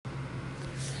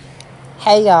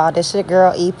Hey y'all, this your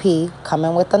girl EP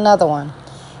coming with another one.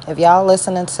 If y'all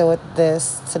listening to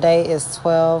this, today is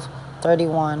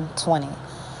 12/31/20.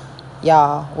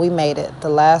 Y'all, we made it. The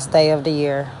last day of the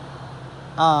year.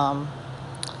 I'm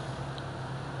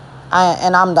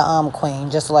the queen,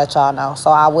 just to let y'all know.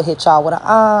 So I will hit y'all with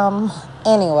a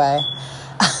anyway.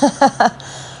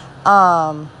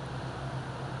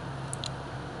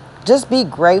 Just be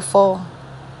grateful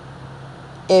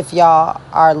if y'all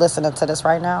are listening to this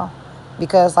right now.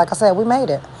 Because, like I said, we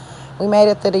made it. We made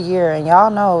it through the year. And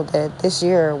y'all know that this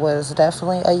year was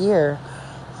definitely a year.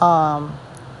 To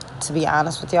be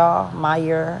honest with y'all, my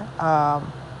year, I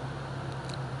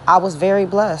was very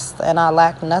blessed. And I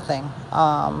lacked nothing.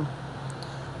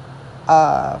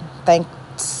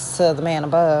 Thanks to the man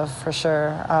above, for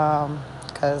sure.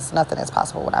 Because nothing is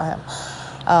possible without him.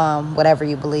 Whatever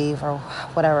you believe or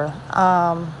whatever.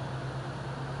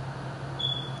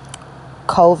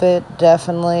 COVID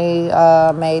definitely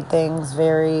made things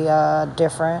very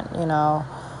different,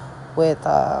 with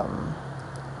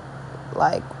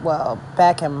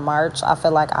back in March, I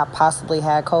feel like I possibly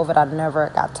had COVID. I never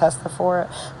got tested for it,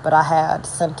 but I had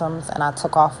symptoms and I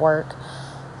took off work.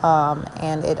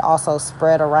 And it also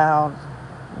spread around.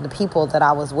 The people that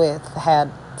I was with had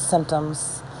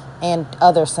symptoms and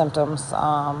other symptoms.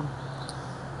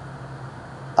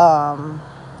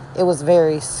 It was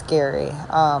very scary,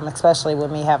 especially with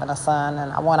me having a son.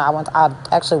 And I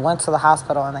actually went to the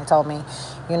hospital and they told me,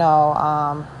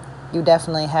 you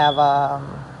definitely have,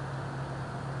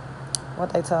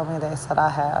 what they told me, they said I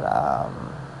had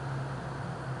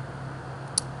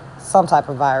some type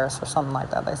of virus or something like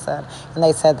that, they said. And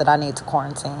they said that I need to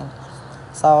quarantine.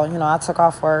 So, I took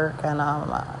off work and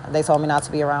they told me not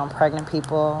to be around pregnant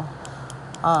people.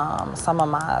 Some of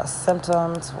my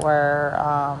symptoms were,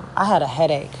 I had a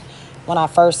headache when I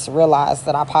first realized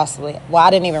that I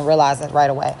didn't even realize it right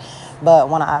away. But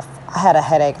when I had a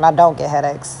headache, and I don't get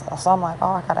headaches. So I'm like,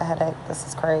 oh, I got a headache. This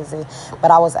is crazy. But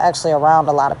I was actually around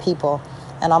a lot of people.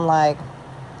 And I'm like,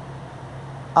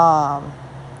 I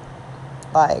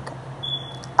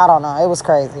don't know. It was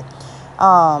crazy.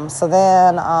 So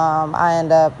then I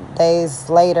end up, days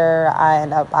later,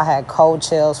 I had cold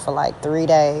chills for like 3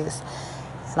 days.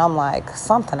 And I'm like,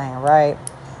 something ain't right.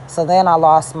 So then I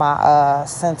lost my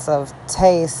sense of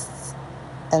taste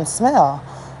and smell.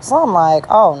 So I'm like,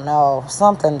 oh no,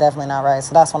 something definitely not right.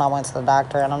 So that's when I went to the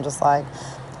doctor and I'm just like,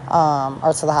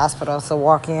 or to the hospital to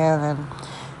walk in. And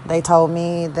they told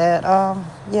me that,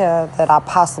 that I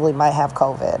possibly might have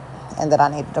COVID and that I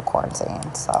needed to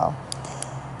quarantine. So,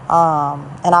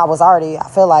 and I was already, I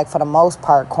feel like for the most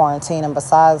part, quarantining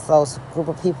besides those group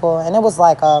of people. And it was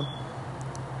like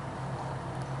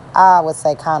I would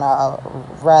say kind of a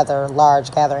rather large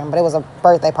gathering, but it was a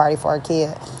birthday party for a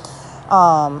kid.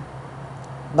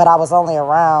 But I was only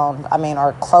around,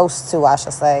 or close to, I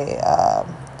should say,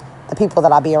 the people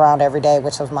that I be around every day,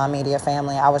 which was my immediate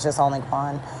family. I was just only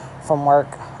going from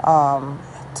work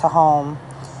to home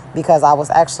because I was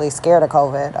actually scared of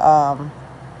COVID.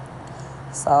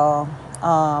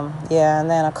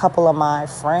 And then a couple of my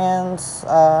friends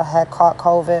had caught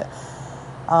COVID.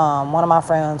 One of my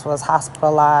friends was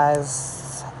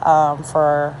hospitalized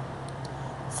for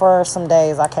some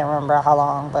days. I can't remember how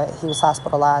long, but he was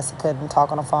hospitalized. He couldn't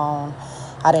talk on the phone.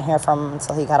 I didn't hear from him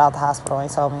until he got out the hospital. He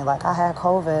told me, I had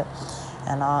COVID.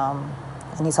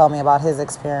 And he told me about his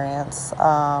experience.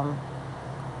 And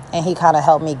he kind of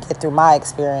helped me get through my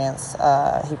experience.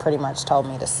 He pretty much told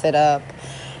me to sit up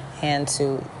and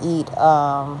to eat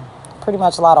pretty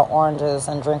much a lot of oranges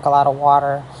and drink a lot of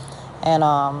water. And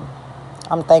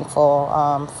I'm thankful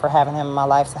for having him in my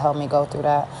life to help me go through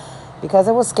that because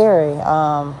it was scary.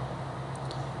 And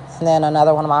then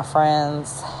another one of my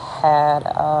friends had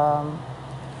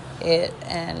it,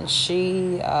 and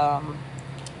she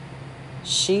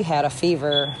had a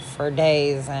fever for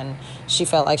days, and she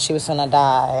felt like she was gonna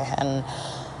die. And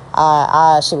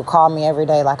she would call me every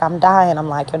day like, I'm dying. I'm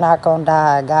like, you're not gonna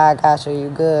die. God got you. You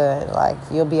good.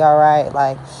 You'll be all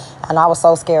right. And I was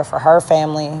so scared for her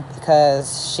family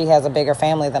because she has a bigger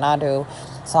family than I do.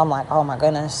 So I'm like, oh my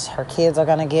goodness, her kids are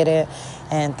gonna get it.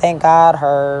 And thank God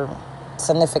her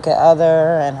significant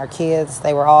other and her kids,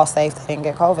 they were all safe. They didn't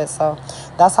get COVID. So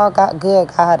that's how good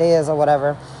God is or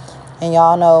whatever. And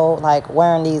y'all know,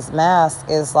 wearing these masks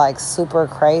is super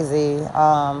crazy.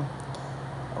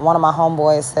 One of my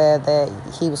homeboys said that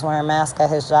he was wearing a mask at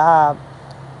his job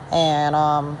and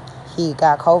he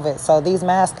got COVID. So these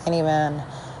masks ain't even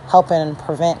helping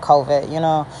prevent COVID,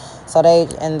 So they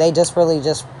just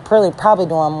really probably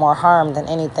doing more harm than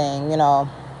anything,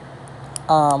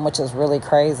 which is really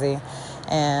crazy.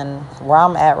 And where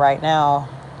I'm at right now,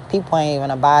 people ain't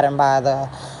even abiding by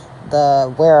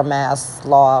the wear a mask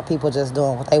law, people just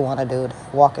doing what they want to do,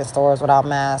 walk in stores without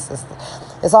masks.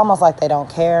 It's almost like they don't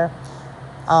care.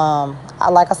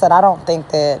 Like I said, I don't think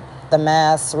that the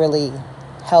mask really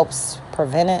helps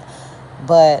prevent it,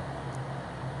 but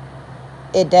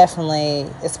it definitely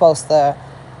is supposed to,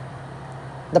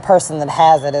 the person that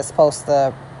has it is supposed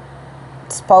to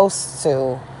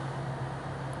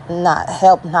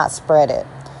not spread it.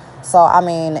 So, I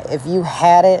mean, if you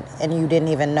had it and you didn't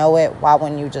even know it, why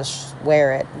wouldn't you just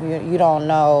wear it? You don't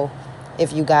know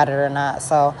if you got it or not.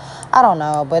 So, I don't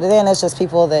know. But then it's just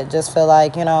people that just feel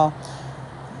like, either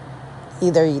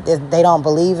they don't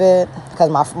believe it. Because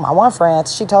my one friend,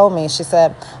 she told me, she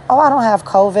said, oh, I don't have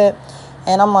COVID.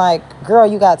 And I'm like, girl,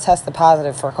 you got tested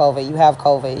positive for COVID. You have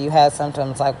COVID. You had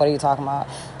symptoms. Like, what are you talking about?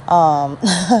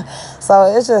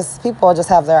 So it's just, people just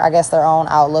have their own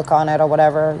outlook on it or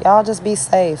whatever. Y'all just be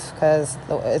safe, because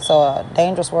it's a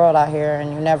dangerous world out here,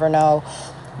 and you never know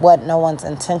what no one's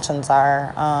intentions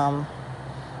are.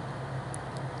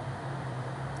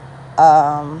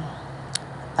 On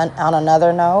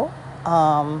another note,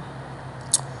 I'm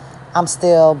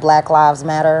still Black Lives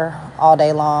Matter all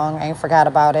day long. I ain't forgot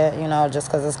about it, just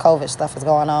because this COVID stuff is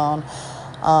going on.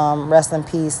 Rest in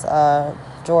peace,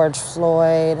 George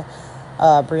Floyd,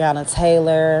 Breonna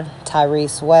Taylor.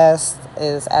 Tyrese West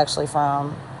is actually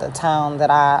from the town that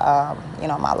my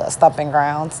little stomping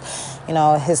grounds.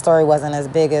 His story wasn't as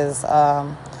big as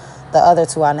the other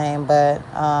two I named, but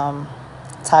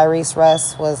Tyrese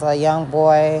West was a young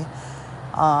boy.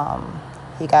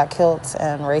 He got killed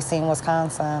in Racine,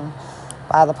 Wisconsin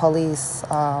by the police.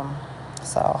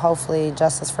 So hopefully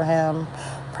justice for him,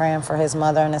 praying for his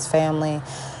mother and his family,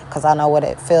 because I know what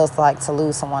it feels like to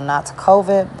lose someone, not to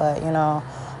COVID, but,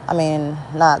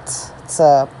 not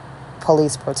to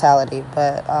police brutality,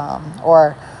 but,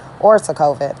 or to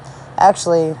COVID.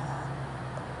 Actually,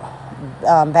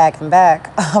 back,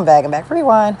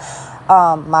 rewind.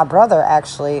 My brother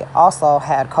actually also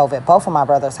had COVID. Both of my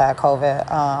brothers had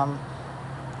COVID.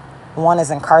 One is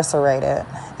incarcerated,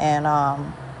 and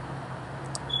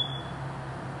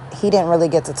he didn't really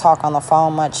get to talk on the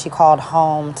phone much. He called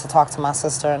home to talk to my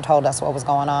sister and told us what was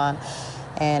going on,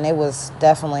 and it was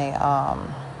definitely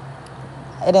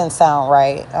it didn't sound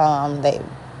right. They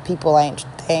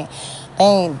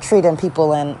ain't treating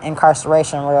people in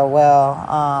incarceration real well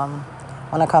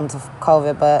when it comes to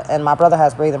COVID. And my brother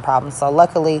has breathing problems, so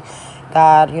luckily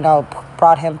God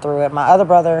brought him through it. My other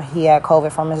brother, he had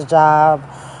COVID from his job,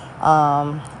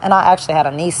 and I actually had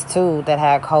a niece too that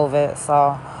had COVID.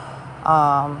 So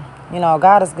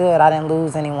God is good. I didn't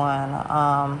lose anyone.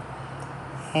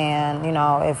 And,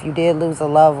 if you did lose a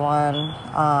loved one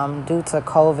due to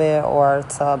COVID or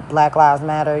to Black Lives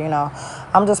Matter,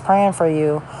 I'm just praying for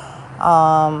you.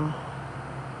 And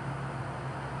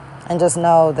just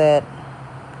know that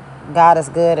God is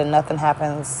good and nothing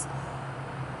happens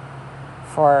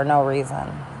for no reason.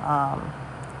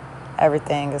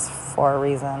 Everything is for a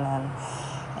reason.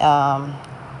 And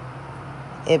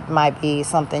it might be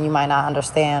something you might not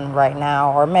understand right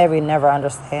now, or maybe never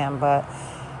understand, but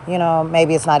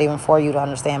maybe it's not even for you to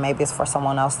understand. Maybe it's for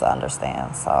someone else to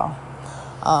understand. So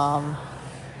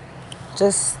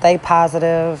just stay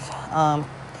positive.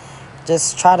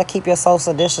 Just try to keep your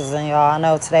social distancing, y'all. I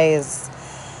know today is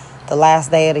the last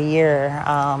day of the year.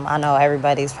 I know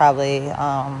everybody's probably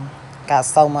got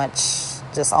so much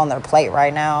just on their plate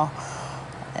right now.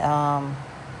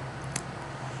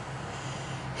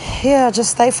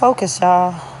 Just stay focused,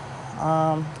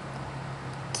 y'all.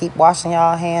 Keep washing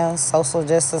y'all hands, social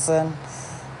distancing.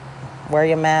 Wear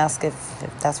your mask if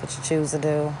that's what you choose to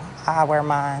do. I wear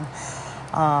mine.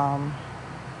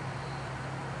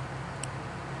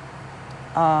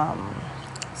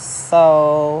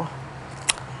 So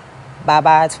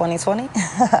bye 2020.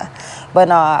 But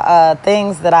no,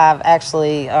 things that I've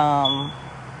actually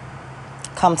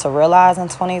come to realize in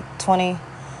 2020,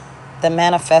 the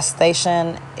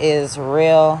manifestation is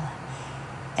real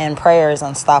and prayer is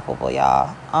unstoppable,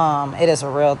 y'all. It is a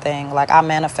real thing. Like, I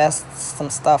manifested some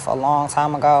stuff a long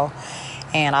time ago,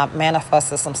 and I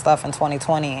manifested some stuff in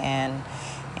 2020,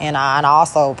 and I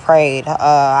also prayed.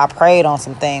 I prayed on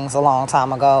some things a long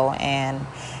time ago, and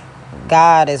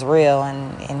God is real,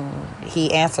 and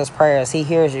He answers prayers. He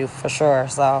hears you for sure.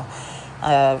 So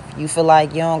you feel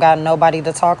like you don't got nobody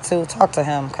to talk to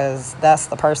Him, because that's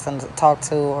the person to talk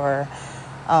to. Or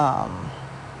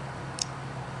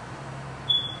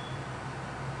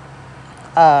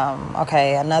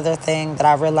okay, another thing that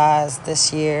I realized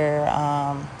this year,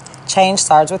 change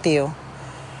starts with you.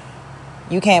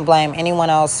 You can't blame anyone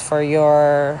else for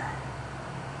your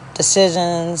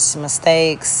decisions,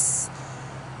 mistakes,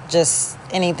 just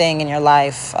anything in your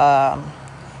life.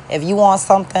 if you want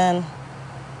something,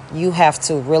 you have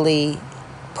to really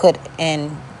put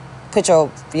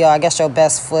your I guess your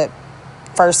best foot,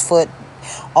 first foot,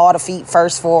 all the feet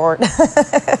first forward.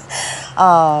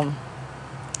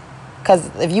 Because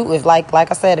if like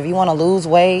I said, if you want to lose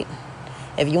weight,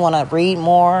 if you want to read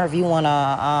more, if you want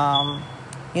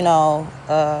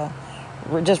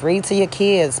to just read to your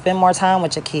kids, spend more time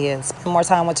with your kids, spend more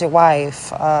time with your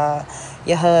wife,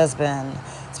 your husband,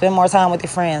 spend more time with your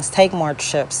friends, take more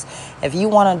trips. If you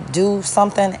want to do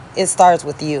something, it starts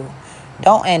with you.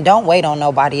 Don't wait on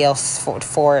nobody else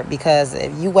for it, because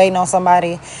if you waiting on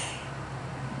somebody,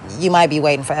 you might be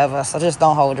waiting forever. So just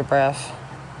don't hold your breath.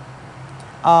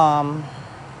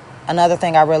 Another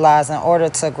thing I realized, in order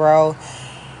to grow,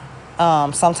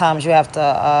 sometimes you have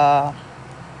to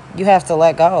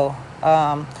let go.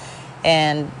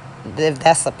 And if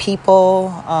that's a people,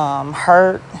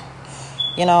 hurt,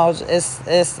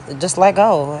 it's just let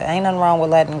go. Ain't nothing wrong with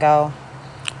letting go.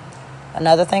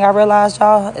 Another thing I realized,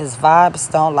 y'all, is vibes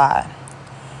don't lie.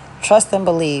 Trust and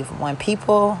believe. When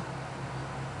people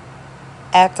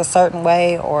act a certain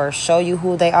way or show you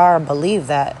who they are, believe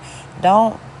that.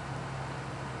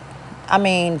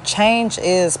 Change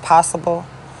is possible,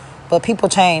 but people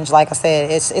change. Like I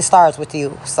said, it starts with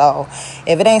you. So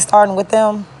if it ain't starting with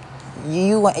them,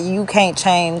 you can't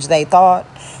change they thought.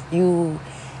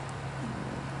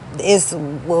 It's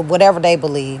whatever they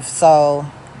believe. So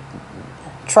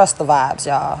trust the vibes,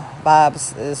 y'all.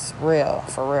 Vibes is real,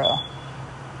 for real.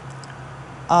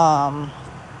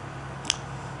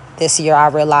 This year I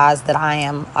realized that I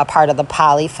am a part of the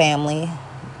poly family,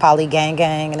 poly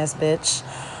gang in this bitch.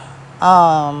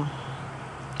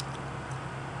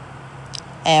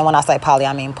 And when I say poly,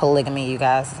 I mean polygamy, you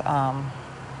guys.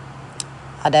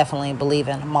 I definitely believe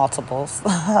in multiples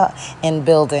in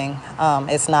building.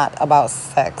 It's not about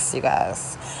sex, you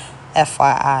guys.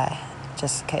 FYI,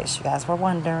 just in case you guys were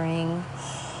wondering.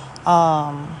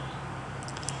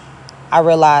 I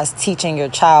realized teaching your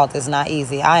child is not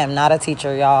easy. I am not a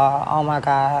teacher, y'all. Oh my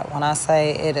God. When I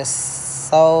say it is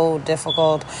so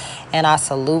difficult, and I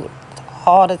salute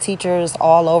all the teachers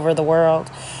all over the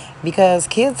world, because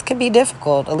kids can be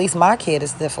difficult. At least my kid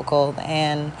is difficult.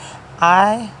 And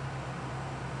I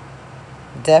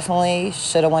definitely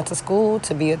should have went to school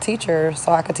to be a teacher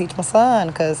so I could teach my son,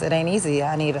 because it ain't easy.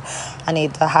 I need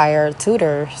to hire a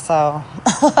tutor, so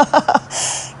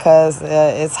because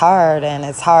it's hard, and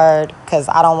it's hard because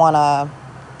I don't want to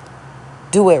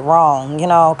do it wrong,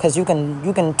 because you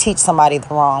can teach somebody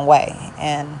the wrong way,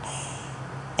 and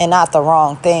not the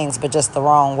wrong things, but just the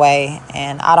wrong way.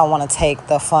 And I don't want to take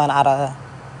the fun out of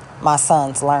my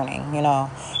son's learning,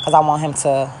 because I want him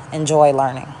to enjoy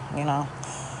learning,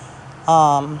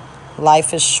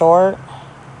 Life is short,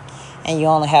 and you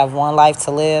only have one life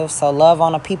to live. So love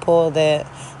on the people that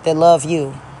love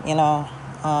you,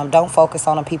 Don't focus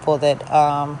on the people that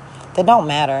don't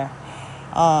matter.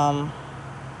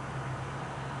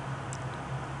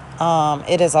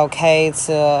 It is okay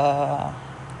to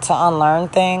unlearn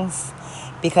things,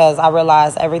 because I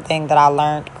realized everything that I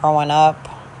learned growing up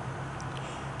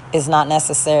is not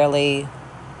necessarily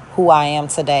who I am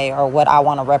today or what I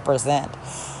want to represent.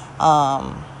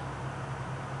 And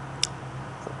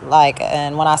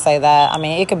when I say that,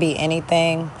 it could be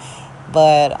anything,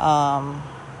 but I'm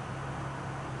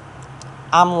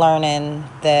learning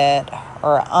that,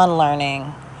 or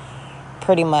unlearning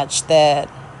pretty much, that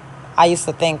I used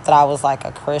to think that I was like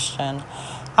a Christian.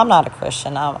 I'm not a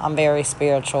Christian. I'm very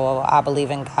spiritual. I believe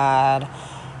in God.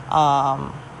 I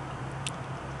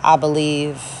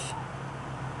believe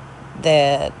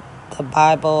that the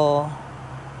Bible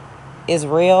is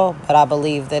real, but I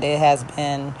believe that it has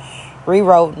been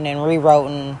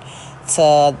rewritten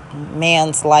to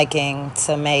man's liking,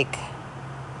 to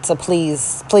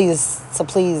please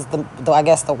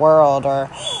the world, or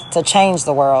to change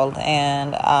the world.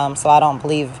 And so I don't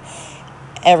believe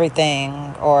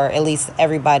everything, or at least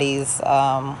everybody's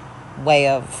way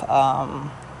of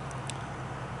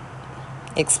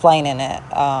explaining it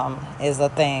is a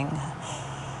thing.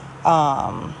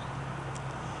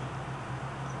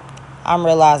 I'm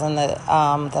realizing that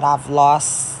I've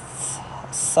lost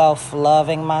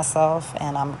self-loving myself,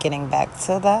 and I'm getting back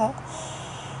to that.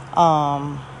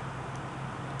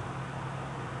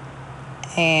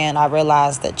 And I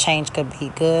realized that change could be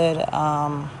good.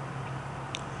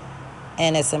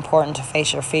 And it's important to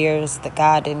face your fears. That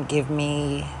God didn't give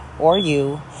me, or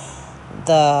you,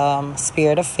 the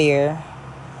spirit of fear.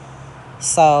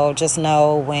 So just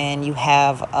know, when you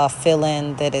have a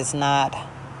feeling that is not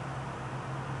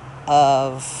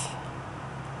of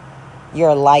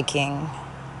your liking,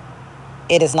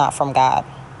 it is not from God.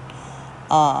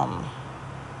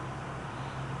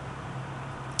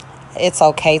 it's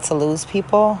okay to lose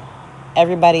people.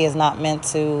 Everybody is not meant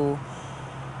to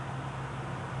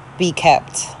be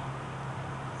kept.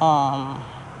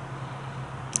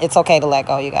 It's okay to let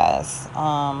go, you guys.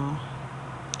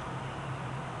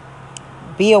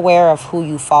 Be aware of who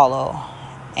you follow.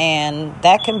 And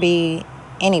that can be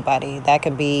anybody. That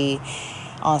could be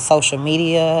on social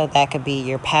media. That could be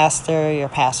your pastor, your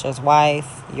pastor's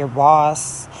wife, your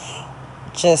boss.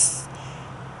 Just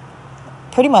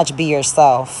pretty much be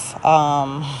yourself.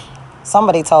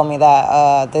 Somebody told me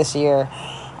that this year,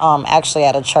 actually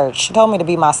at a church. She told me to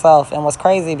be myself, and was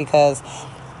crazy because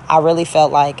I really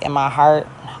felt like in my heart,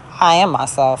 I am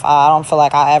myself. I don't feel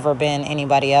like I ever been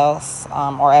anybody else,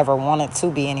 or ever wanted to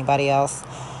be anybody else.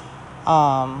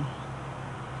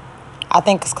 I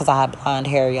think it's because I have blonde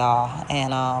hair, y'all,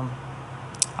 and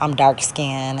I'm dark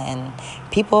skinned, and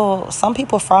some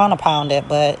people frown upon it,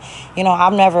 but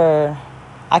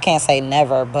I can't say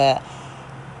never, but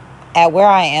at where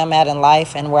I am at in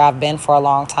life and where I've been for a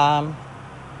long time,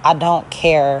 I don't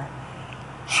care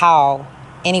how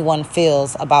anyone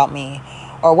feels about me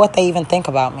or what they even think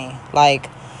about me. Like,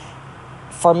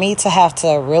 for me to have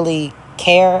to really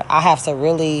care, I have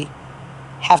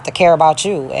to care about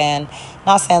you. And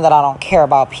not saying that I don't care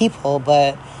about people,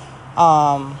 but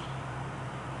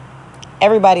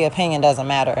everybody's opinion doesn't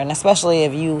matter. And especially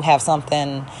if you have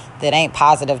something that ain't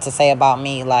positive to say about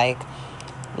me, like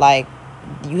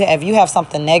if you have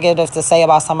something negative to say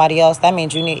about somebody else, that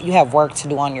means you have work to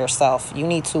do on yourself. You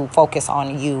need to focus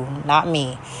on you, not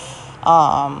me.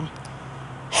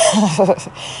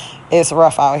 It's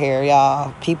rough out here,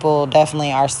 y'all. People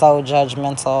definitely are so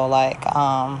judgmental,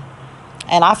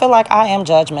 and I feel like I am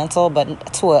judgmental,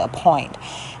 but to a point.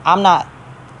 I'm not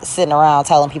sitting around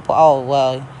telling people, oh,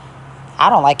 well, I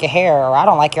don't like your hair, or I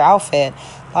don't like your outfit.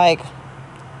 Like,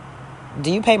 do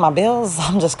you pay my bills?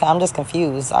 I'm just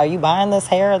confused. Are you buying this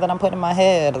hair that I'm putting in my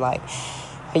head? Like,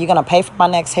 are you gonna pay for my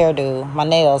next hairdo, my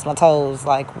nails, my toes?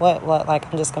 Like, what?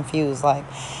 Like, I'm just confused. Like,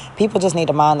 people just need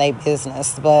to mind their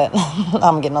business. But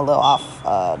I'm getting a little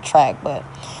off track. But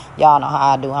y'all know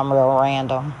how I do. I'm real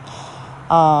random.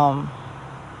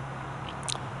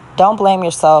 Don't blame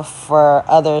yourself for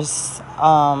others'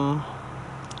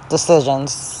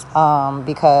 decisions,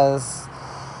 because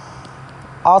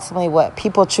ultimately what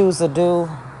people choose to do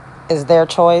is their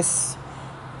choice,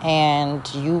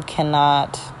 and you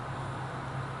cannot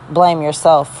blame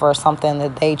yourself for something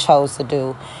that they chose to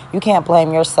do. You can't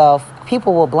blame yourself.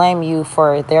 People will blame you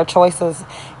for their choices,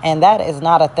 and that is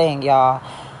not a thing, y'all.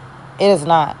 It is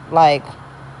not. Like,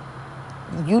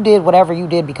 you did whatever you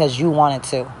did because you wanted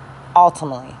to,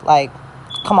 ultimately. Like,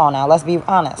 come on now, let's be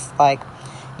honest. Like,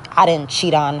 I didn't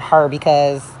cheat on her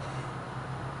because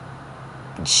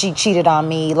she cheated on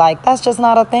me. Like, that's just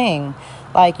not a thing.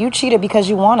 Like, you cheated because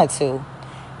you wanted to.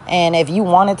 And if you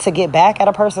wanted to get back at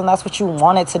a person, that's what you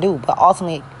wanted to do. But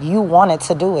ultimately, you wanted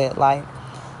to do it. Like,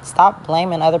 stop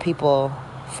blaming other people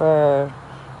for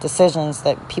decisions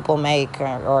that people make,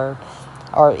 or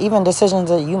even decisions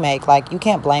that you make. Like, you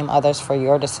can't blame others for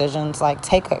your decisions. Like,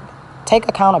 take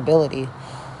accountability.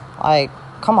 Like,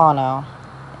 come on now.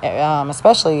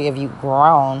 Especially if you've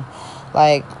grown.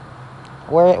 Like,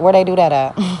 where they do that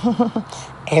at?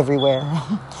 Everywhere.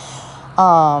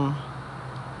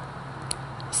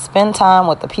 Spend time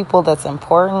with the people that's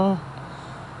important,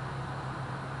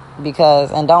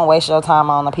 and don't waste your time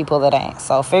on the people that ain't.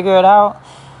 So figure it out.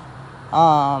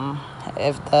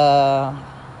 If the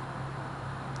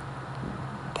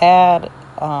bad,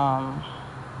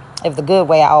 if the good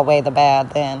way outweigh the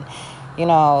bad, then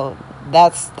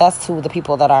that's to the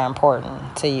people that are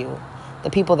important to you, the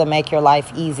people that make your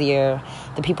life easier,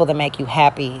 the people that make you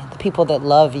happy, the people that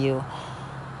love you.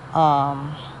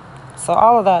 So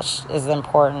all of that is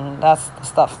important. That's the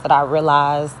stuff that I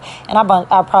realized. And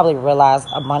I probably realized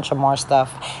a bunch of more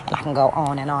stuff. And I can go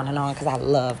on and on and on because I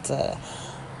love to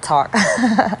talk.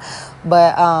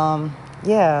 But,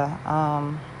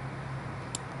 yeah.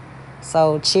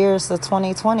 So cheers to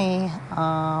 2020.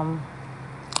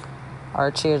 Or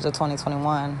cheers to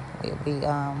 2021. We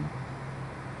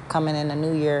coming in the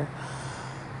new year.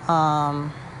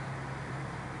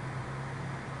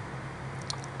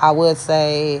 I would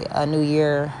say a new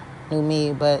year, new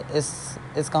me, but it's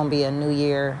going to be a new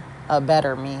year, a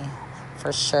better me,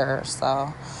 for sure.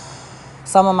 So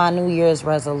some of my New Year's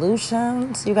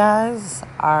resolutions, you guys,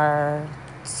 are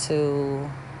to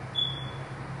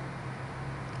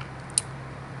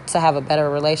have a better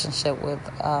relationship with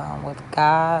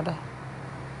God,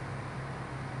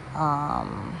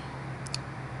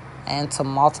 and to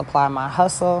multiply my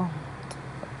hustle,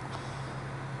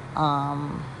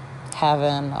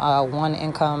 having one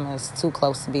income is too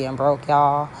close to being broke,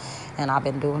 y'all. And I've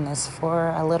been doing this for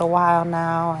a little while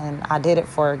now, and I did it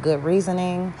for good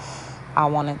reasoning. I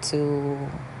wanted to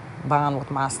bond with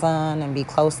my son and be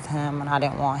close to him, and I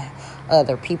didn't want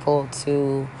other people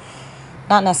to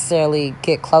not necessarily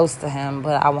get close to him,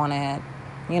 but I wanted,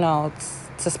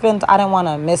 to spend, I didn't want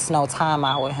to miss no time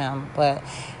out with him, but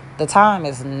the time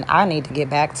is, I need to get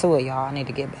back to it, y'all. I need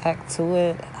to get back to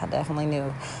it. I definitely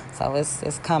knew. So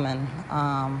it's coming.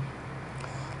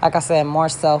 Like I said, more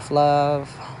self-love.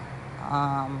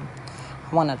 I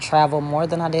want to travel more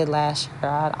than I did last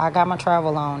year. I got my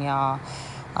travel on, y'all.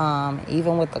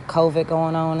 Even with the COVID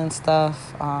going on and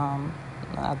stuff,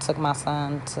 I took my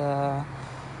son to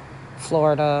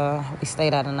Florida. We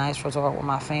stayed at a nice resort with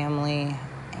my family.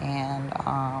 And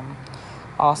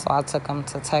also I took him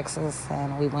to Texas,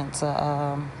 and we went to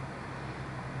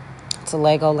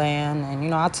Legoland.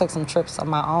 And, I took some trips of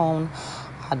my own.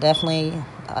 I definitely,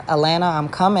 Atlanta, I'm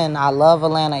coming. I love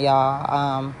Atlanta,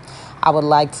 y'all. I would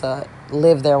like to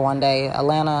live there one day.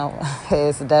 Atlanta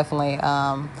is definitely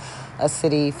a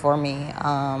city for me,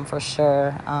 for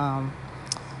sure. I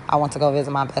want to go visit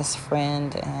my best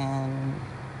friend in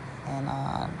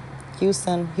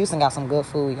Houston. Houston got some good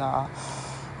food, y'all.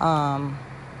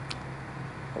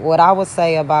 What I would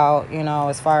say about,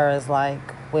 as far as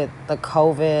like with the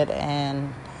COVID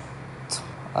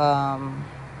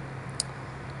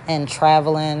and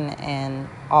traveling and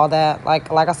all that,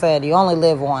 like I said, you only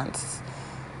live once.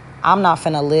 I'm not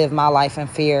finna live my life in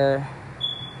fear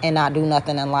and not do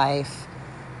nothing in life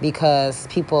because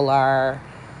people are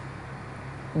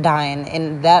dying.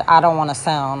 And that, I don't want to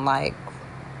sound like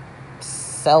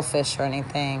selfish or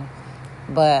anything,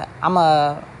 but I'm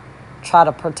gonna try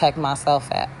to protect myself,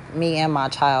 me and my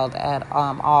child, at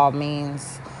all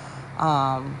means.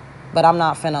 But I'm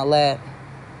not finna let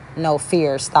no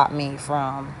fear stop me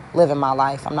from living my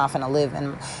life. I'm not finna live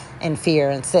in fear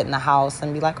and sit in the house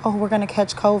and be like, oh, we're gonna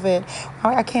catch COVID.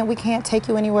 We can't take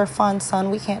you anywhere fun, son.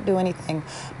 We can't do anything.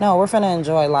 No, we're finna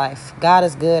enjoy life. God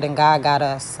is good and God got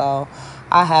us. So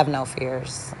I have no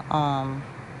fears.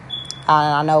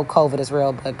 I know COVID is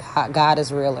real, but God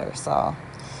is realer. So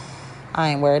I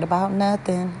ain't worried about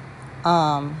nothing.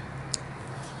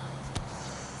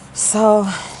 So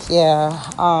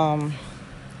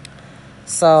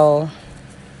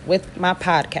with my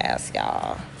podcast,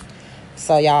 y'all.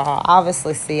 So y'all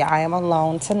obviously see I am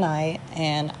alone tonight,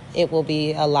 and it will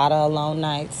be a lot of alone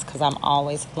nights because I'm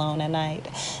always alone at night.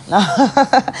 No,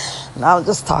 I'm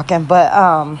just talking. But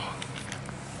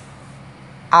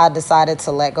I decided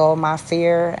to let go of my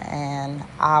fear, and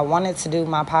I wanted to do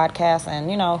my podcast.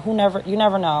 And you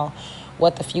never know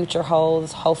what the future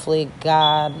holds. Hopefully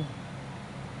God,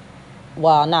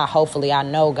 well, not hopefully, I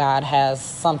know God has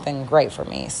something great for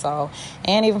me. So,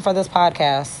 and even for this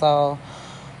podcast. So,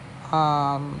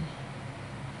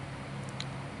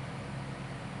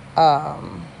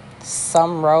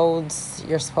 some roads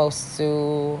you're supposed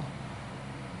to,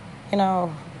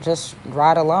 just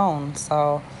ride alone.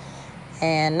 So,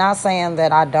 and not saying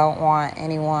that I don't want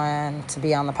anyone to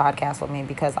be on the podcast with me,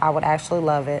 because I would actually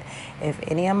love it if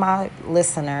any of my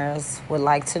listeners would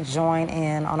like to join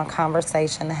in on a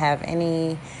conversation, have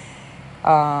any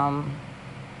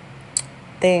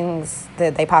things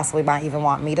that they possibly might even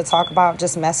want me to talk about.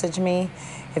 Just message me.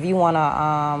 If you want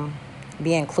to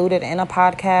be included in a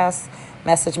podcast,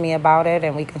 message me about it,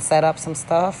 and we can set up some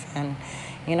stuff and,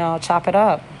 chop it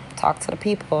up, talk to the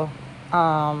people.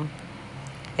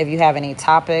 If you have any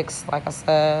topics, like I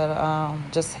said,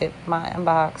 just hit my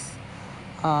inbox.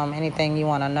 Anything you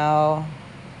want to know.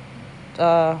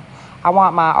 I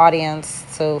want my audience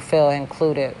to feel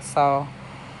included. So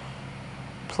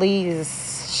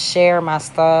please share my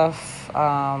stuff.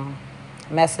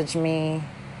 Message me.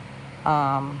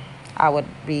 I would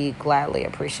be gladly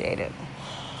appreciated.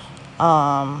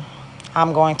 I'm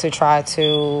going to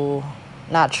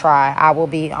I will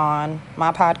be on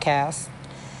my podcast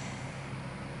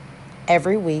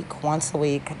every week, once a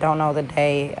week. Don't know the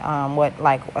day,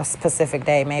 a specific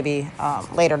day. Maybe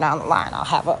later down the line I'll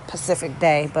have a specific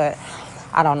day, but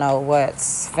I don't know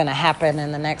what's going to happen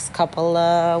in the next couple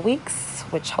of weeks,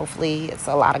 which hopefully it's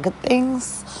a lot of good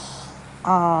things.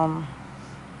 And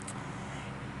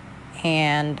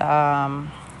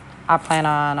I plan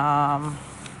on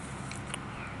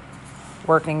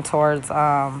working towards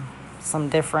some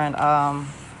different,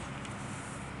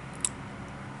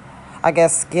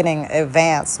 getting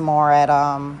advanced more at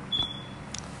on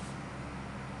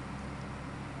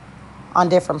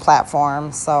different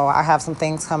platforms. So I have some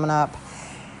things coming up.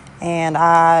 And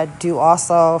I do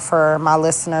also, for my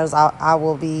listeners, I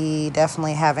will be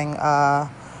definitely having a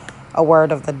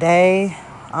word of the day.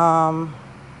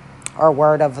 or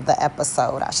word of the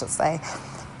episode, I should say.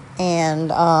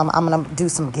 And I'm going to do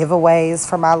some giveaways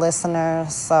for my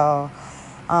listeners. So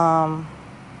I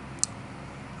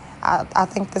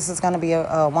think this is going to be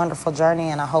a wonderful journey,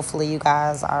 and hopefully you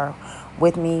guys are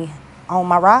with me on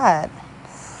my ride.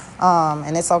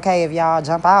 And it's okay if y'all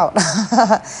jump out.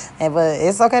 But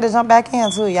it's okay to jump back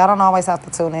in, too. Y'all don't always have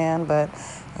to tune in, but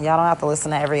y'all don't have to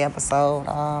listen to every episode.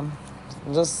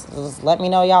 Just let me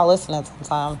know y'all listening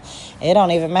sometime. It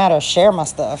don't even matter. Share my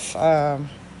stuff.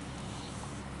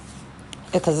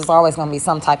 Because it's always going to be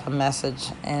some type of message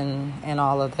in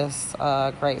all of this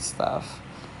great stuff.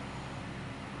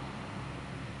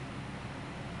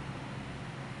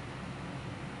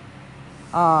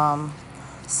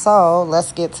 So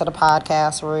let's get to the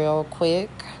podcast real quick.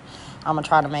 I'm going to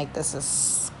try to make this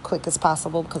as quick as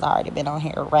possible because I already been on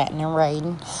here ratting and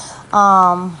raving.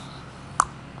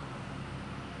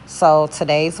 So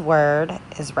today's word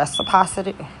is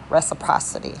reciprocity.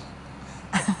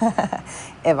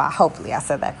 Hopefully I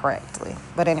said that correctly.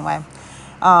 But anyway,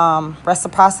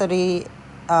 reciprocity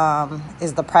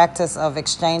is the practice of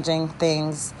exchanging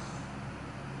things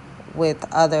with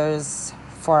others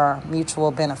for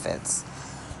mutual benefits.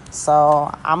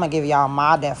 So I'm going to give y'all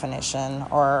my definition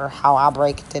or how I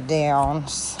break it down.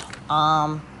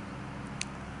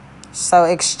 So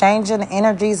exchanging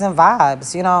energies and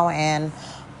vibes, and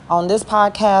on this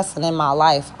podcast and in my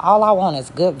life, all I want is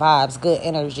good vibes, good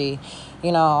energy,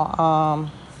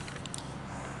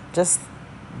 just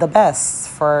the best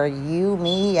for you,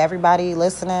 me, everybody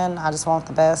listening. I just want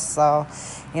the best. So,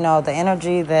 the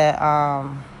energy that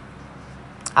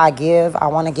I give, I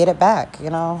want to get it back,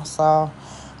 So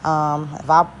if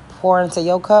I pour into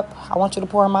your cup, I want you to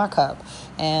pour in my cup.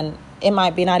 And it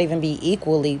might not even be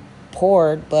equally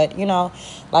poured, but,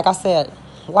 like I said,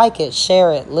 like it,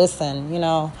 share it, listen,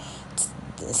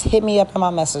 just hit me up in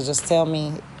my messages. Tell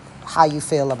me how you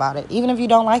feel about it, even if you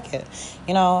don't like it.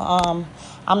 I'm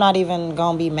not even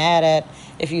going to be mad at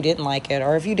if you didn't like it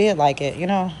or if you did like it,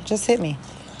 just hit me.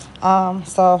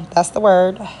 So that's the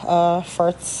word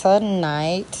for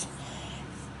tonight.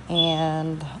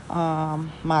 And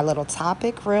my little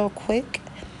topic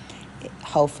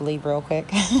hopefully real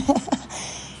quick,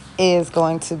 is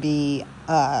going to be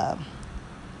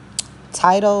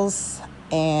titles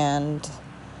and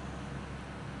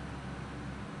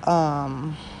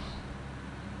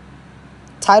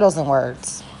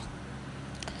words.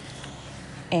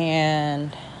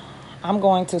 And I'm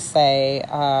going to say,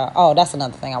 that's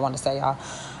another thing I want to say, y'all.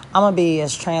 I'm going to be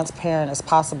as transparent as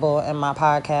possible in my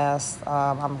podcast.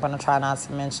 I'm going to try not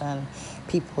to mention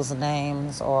people's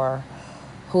names or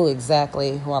who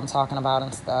I'm talking about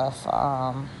and stuff.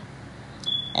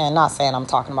 And not saying I'm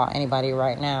talking about anybody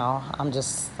right now. I'm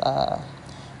just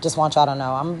want y'all to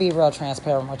know. I'm going to be real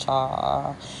transparent with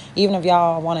y'all. Even if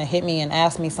y'all want to hit me and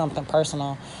ask me something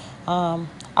personal, I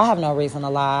have no reason to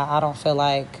lie. I don't feel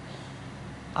like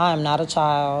I am not a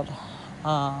child.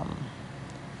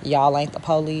 Y'all ain't the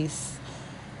police.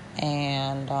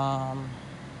 And I'm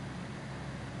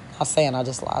not saying I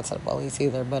just lied to the police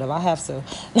either, but if I have to.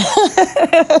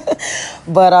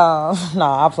 But,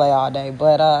 no, I play all day.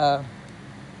 But,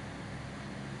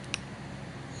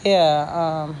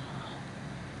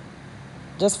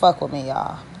 just fuck with me,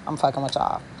 y'all. I'm fucking with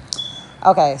y'all.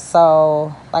 Okay,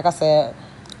 so, like I said,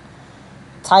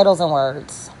 titles and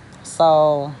words.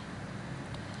 So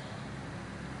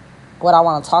what I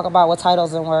want to talk about with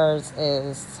titles and words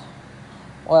is,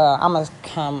 I'm going to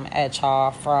come at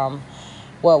y'all from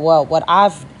what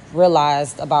I've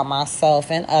realized about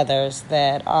myself and others,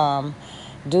 that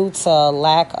due to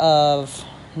lack of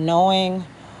knowing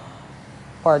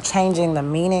or changing the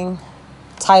meaning,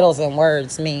 titles and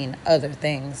words mean other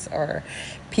things, or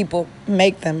people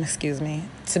make them,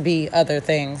 to be other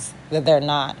things that they're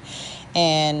not.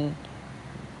 And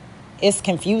it's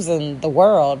confusing the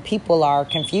world. People are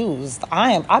confused.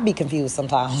 I be confused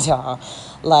sometimes, y'all.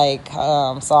 Like,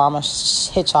 so I'm going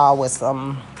to hit y'all with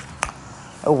some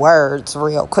words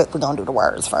real quick. We're going to do the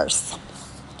words first.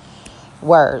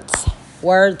 Words.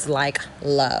 Words like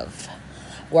love.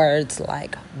 Words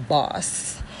like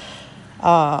boss.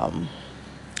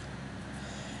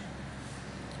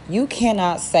 You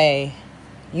cannot say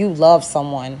you love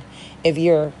someone if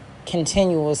you're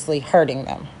continuously hurting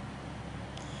them.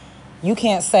 You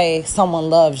can't say someone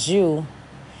loves you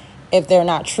if they're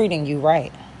not treating you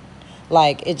right.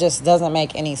 Like, it just doesn't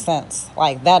make any sense.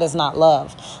 Like, that is not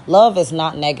love. Love is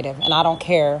not negative, and I don't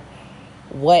care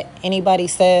what anybody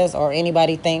says or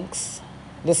anybody thinks.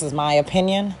 This is my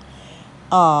opinion.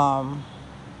 Love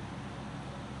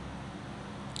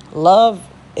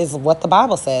is what the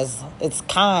Bible says. It's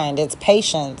kind, it's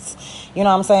patience. You know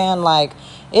what I'm saying? Like,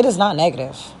 it is not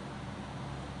negative.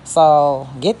 So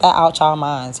get that out y'all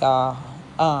minds, y'all.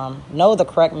 Know the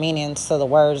correct meanings to the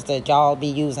words that y'all be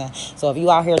using. So if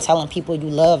you out here telling people you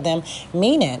love them,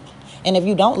 mean it. And if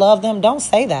you don't love them, don't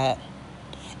say that.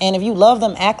 And if you love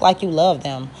them, act like you love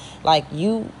them. Like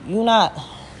you not,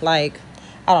 like,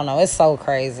 I don't know. It's so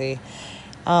crazy.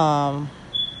 I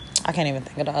can't even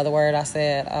think of the other word I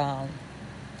said.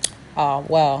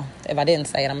 Well, if I didn't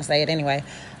say it, I'm going to say it anyway.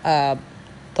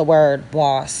 The word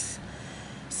boss.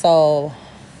 So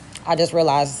I just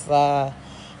realized I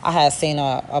had seen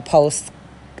a post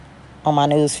on my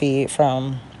news feed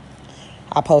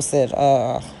I posted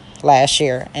last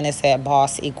year, and it said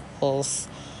boss equals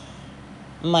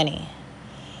money.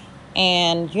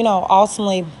 And,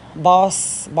 ultimately,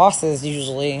 bosses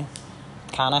usually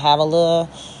kind of have a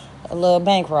little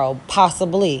bankroll,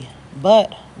 possibly.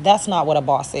 But that's not what a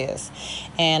boss is.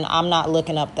 And I'm not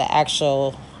looking up the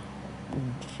actual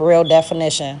real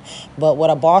definition, but what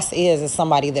a boss is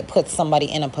somebody that puts somebody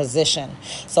in a position.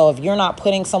 So if you're not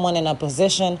putting someone in a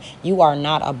position, you are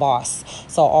not a boss.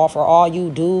 So for all you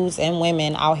dudes and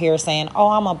women out here saying, oh,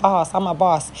 I'm a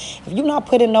boss. If you're not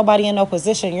putting nobody in no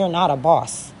position, you're not a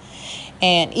boss.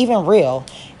 And even real,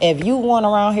 if you going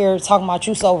around here talking about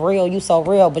you so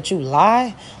real, but you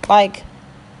lie, like,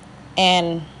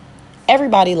 and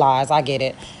everybody lies, I get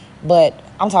it, but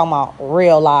I'm talking about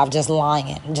real life, just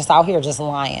lying, just out here just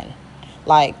lying.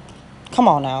 Like, come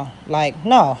on now. Like,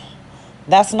 no,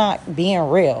 that's not being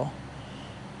real.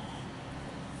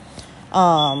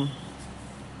 Oh,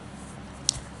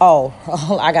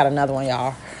 I got another one,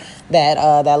 y'all.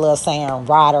 That little saying,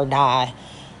 ride or die.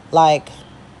 Like,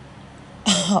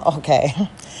 okay.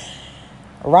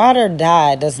 Ride or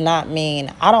die does not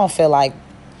mean, I don't feel like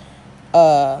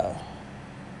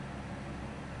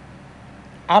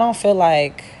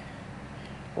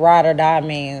ride or die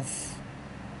means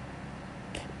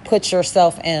put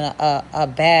yourself in a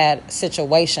bad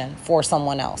situation for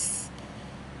someone else.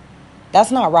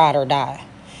 That's not ride or die.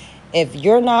 If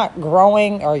you're not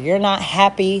growing or you're not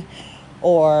happy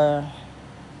or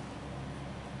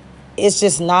it's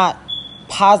just not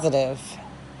positive,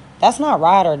 that's not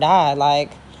ride or die.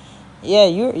 Like, yeah,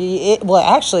 well,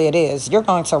 actually it is. You're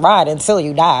going to ride until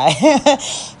you die.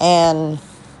 And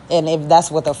if that's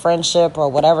with a friendship or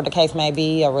whatever the case may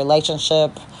be, a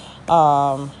relationship,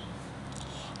 I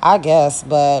guess.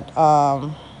 But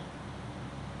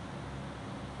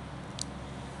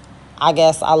I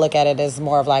guess I look at it as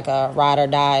more of like a ride or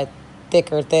die,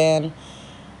 thick or thin.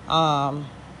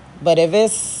 But if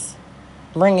it's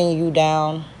bringing you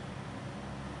down,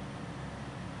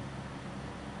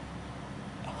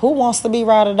 who wants to be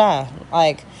ride or die?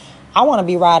 Like, I want to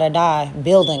be ride or die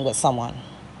building with someone.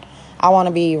 I want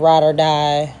to be ride or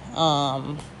die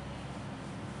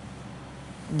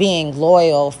being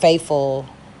loyal, faithful,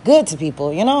 good to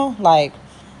people, Like,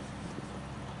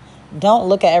 don't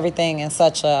look at everything in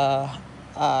such a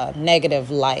negative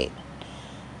light.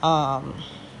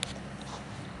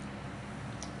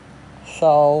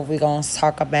 So we're going to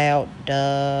talk about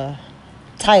the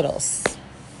titles.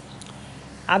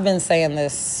 I've been saying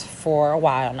this for a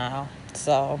while now.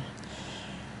 So,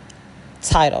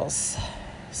 titles.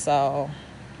 So,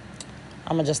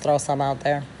 I'm going to just throw some out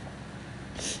there.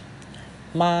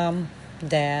 Mom,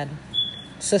 dad,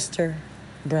 sister,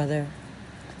 brother,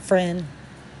 friend,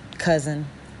 cousin,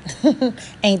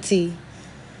 auntie,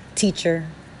 teacher,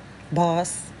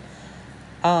 boss.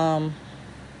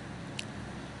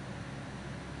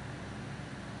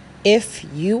 If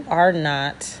you are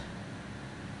not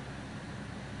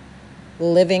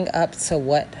living up to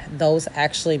what those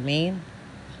actually mean,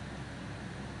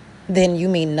 then you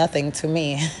mean nothing to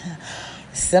me.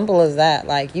 Simple as that.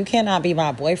 Like, you cannot be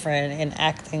my boyfriend and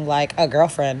acting like a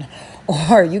girlfriend,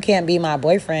 or you can't be my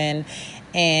boyfriend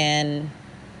and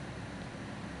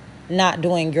not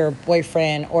doing your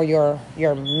boyfriend or your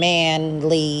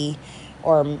manly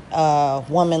or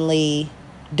womanly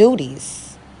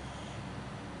duties.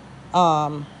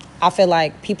 I feel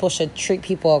like people should treat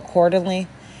people accordingly.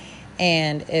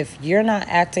 And if you're not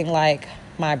acting like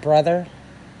my brother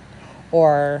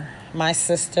or my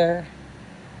sister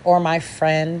or my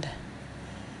friend,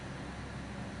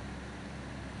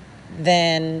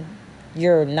 then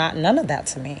you're not none of that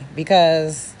to me.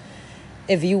 Because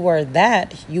if you were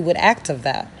that, you would act of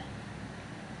that.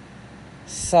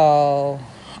 So,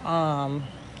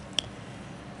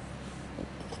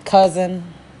 cousin,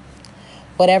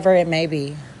 whatever it may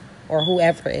be, or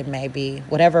whoever it may be,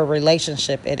 whatever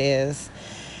relationship it is,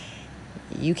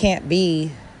 you can't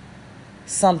be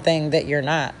something that you're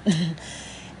not.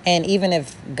 And even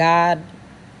if God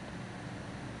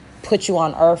put you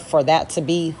on earth for that to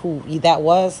be who that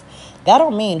was, that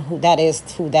don't mean who that is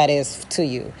to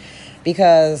you.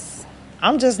 Because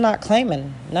I'm just not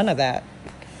claiming none of that.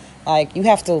 Like, you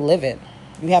have to live it.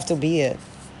 You have to be it.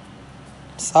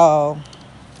 So,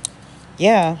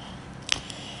 yeah.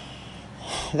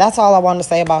 That's all I wanted to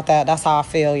say about that. That's how I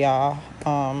feel, y'all.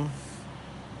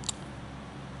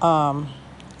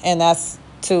 And that's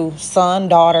to son,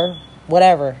 daughter,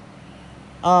 whatever.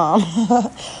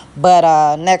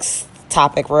 But next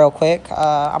topic real quick.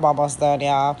 I'm almost done,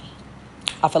 y'all.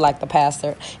 I feel like the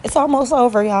pastor. It's almost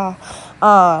over, y'all.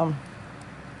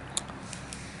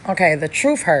 Okay, the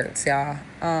truth hurts, y'all.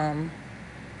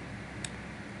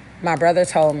 My brother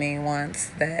told me once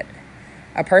that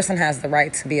a person has the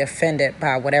right to be offended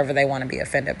by whatever they want to be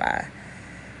offended by.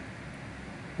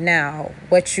 Now,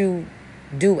 what you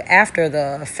do after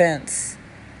the offense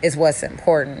is what's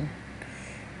important.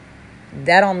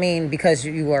 That don't mean because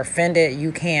you were offended,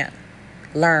 you can't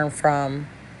learn from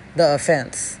the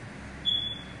offense.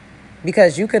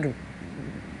 Because it could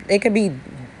be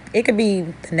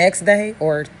the next day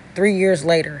or 3 years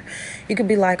later. You could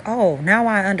be like, oh, now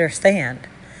I understand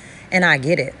and I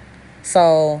get it.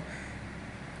 So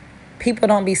people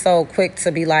don't be so quick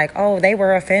to be like, oh, they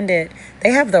were offended. They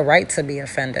have the right to be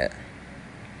offended.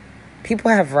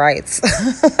 People have rights.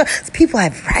 People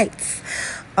have rights.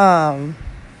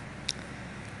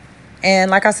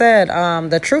 And like I said,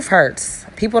 the truth hurts.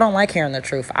 People don't like hearing the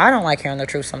truth. I don't like hearing the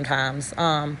truth sometimes.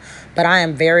 But I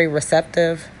am very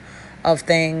receptive of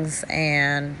things,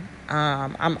 and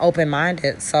I'm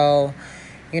open-minded. So,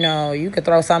 you could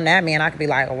throw something at me and I could be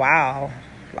like, wow,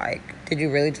 like, did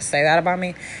you really just say that about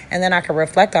me? And then I could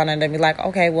reflect on it and be like,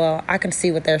 okay, well, I can see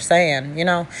what they're saying,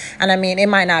 And I mean, it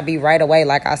might not be right away,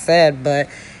 like I said, but,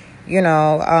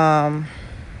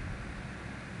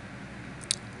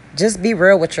 just be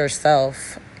real with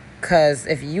yourself. Because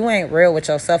if you ain't real with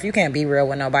yourself, you can't be real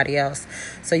with nobody else.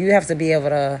 So you have to be able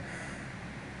to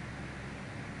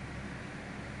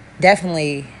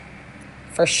definitely,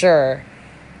 for sure,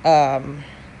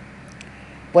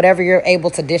 whatever you're able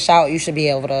to dish out, you should be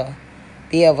able to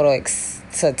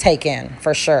take in,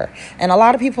 for sure. And a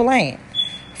lot of people ain't.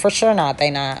 For sure not. They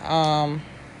not.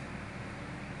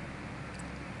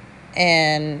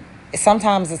 And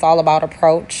sometimes it's all about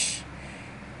approach.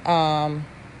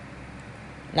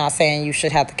 Not saying you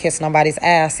should have to kiss nobody's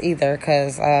ass either,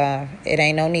 because it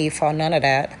ain't no need for none of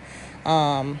that.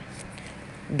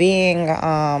 Being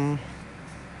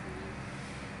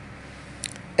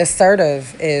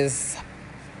assertive is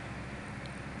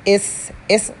it's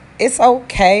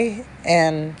okay,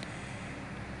 and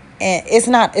it's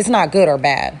not good or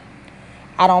bad.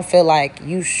 I don't feel like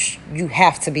you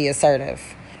have to be assertive,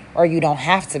 or you don't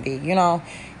have to be.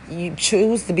 You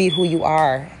choose to be who you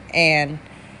are, and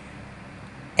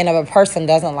if a person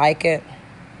doesn't like it,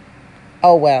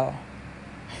 oh well.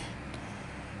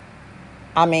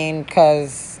 I mean,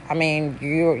 because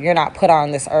you're not put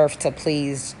on this earth to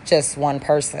please just one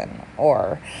person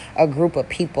or a group of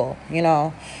people.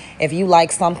 If you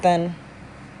like something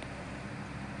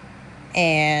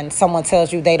and someone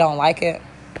tells you they don't like it,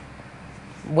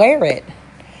 wear it,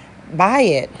 buy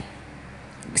it,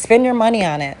 spend your money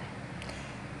on it,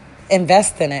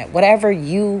 invest in it, whatever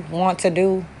you want to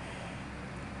do.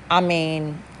 I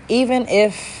mean, even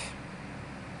if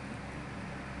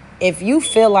you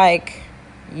feel like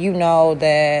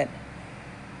that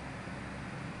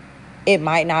it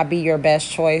might not be your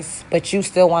best choice, but you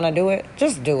still want to do it,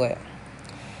 just do it.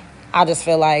 I just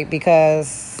feel like,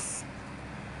 because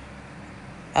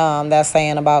that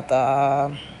saying about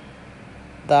the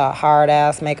hard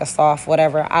ass make a soft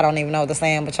whatever, I don't even know the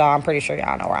saying, but y'all, I'm pretty sure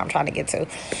y'all know where I'm trying to get to.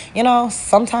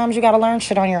 Sometimes you got to learn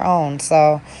shit on your own.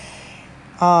 So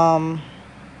don't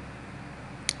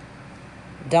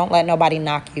let nobody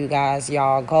knock you guys,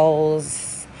 y'all goals.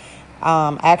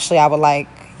 Actually, I would like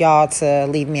y'all to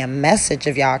leave me a message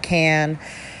if y'all can,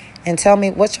 and tell me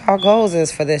what y'all goals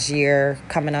is for this year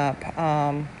coming up.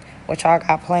 What y'all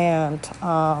got planned.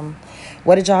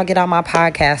 What did y'all get on my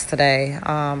podcast today?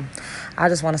 I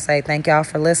just want to say thank y'all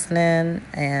for listening,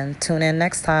 and tune in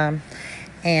next time.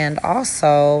 And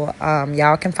also,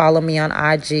 y'all can follow me on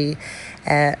IG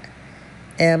at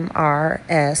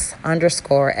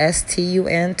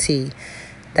MRS_STUNT.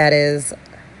 That is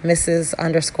Mrs.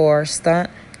 _stunt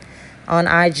on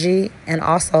IG. And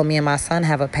also, me and my son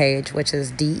have a page, which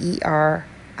is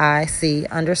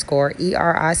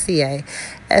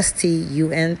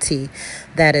DERIC_ERICASTUNT.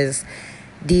 That is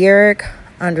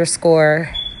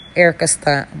Derek_Erica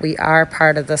Stunt. We are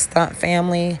part of the Stunt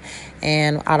family,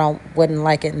 and I wouldn't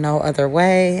like it no other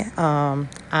way.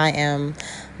 I am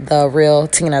the real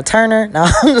Tina Turner. No,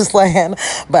 I'm just playing.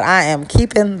 But I am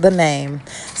keeping the name.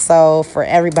 So for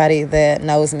everybody that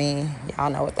knows me, y'all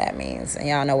know what that means. And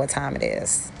y'all know what time it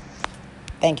is.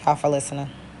 Thank y'all for listening.